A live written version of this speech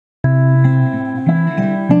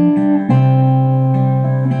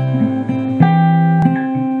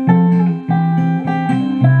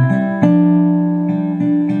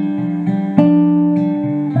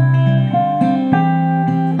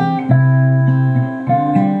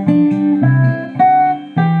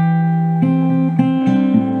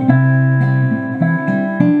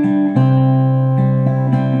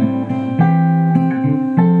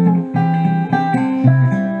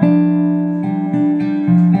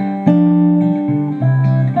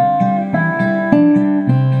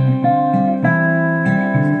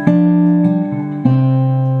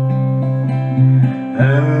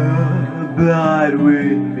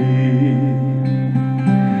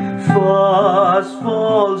fast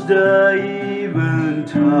falls the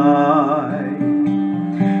eventide,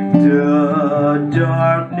 the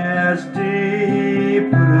darkness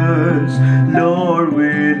deepens, Lord,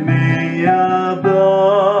 with me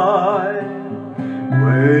abide.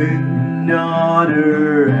 When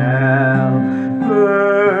other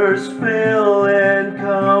helpers fail and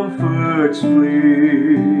comforts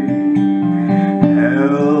flee,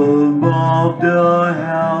 help of the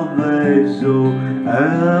helpless, oh,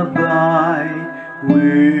 abide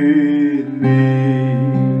with me.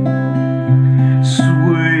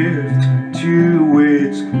 Swift to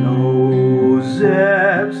its close,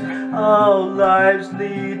 our life's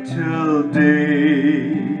little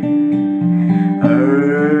day.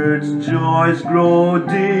 Earth's joys grow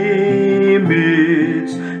dim,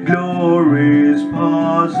 its glories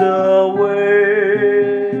pass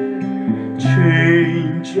away.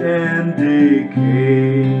 Change and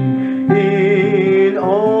decay in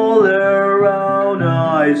all around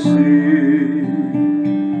I see.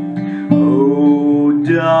 O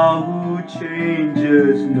thou who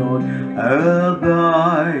changes not,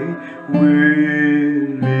 abide with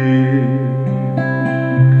me.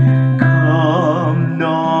 Come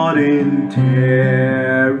not in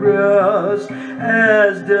terrors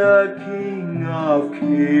as the King of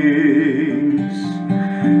Kings,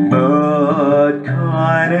 but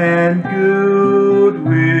kind and good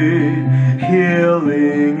with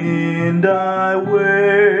healing in thy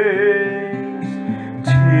ways.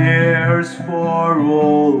 Tears for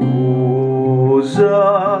all woes,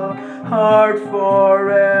 a heart for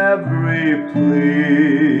every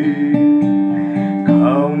plea.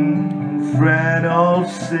 Come, friend of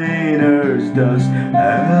sinners, thus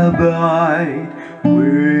abide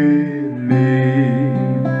with me.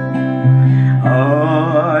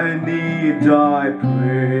 I need thy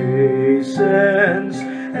presence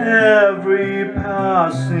every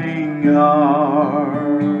passing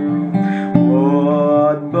hour.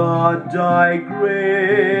 What but thy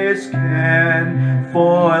grace can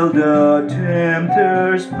foil the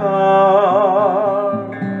tempter's power?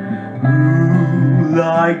 Who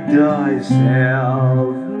like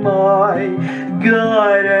thyself my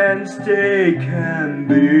guide and stay can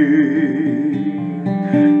be?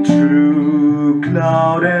 Through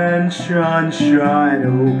cloud and sunshine,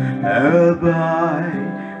 oh, abide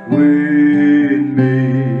with me.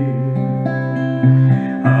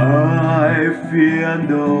 I fear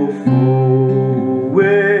no foe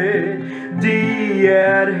with thee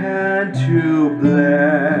at hand to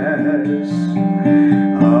bless.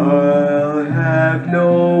 I'll have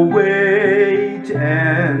no weight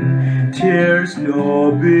and tears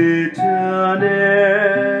no bitterness.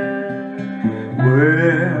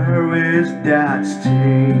 Where is that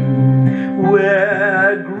sting?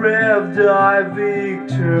 Where grave thy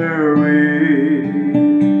victory?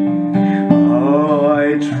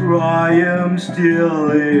 I triumph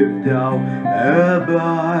still if thou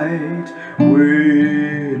abide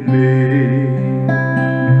with me.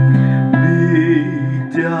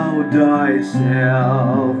 Be thou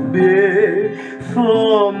thyself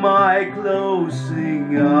before my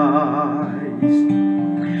closing eyes.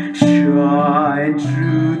 Shine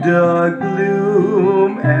through the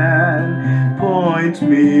gloom and point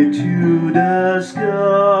me to the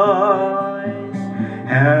skies.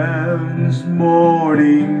 Heaven's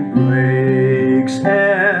morning breaks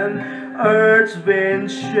and earth's vain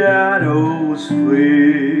shadows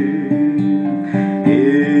flee.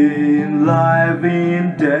 In life,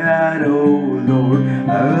 in death, O Lord,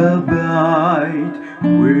 abide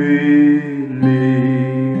with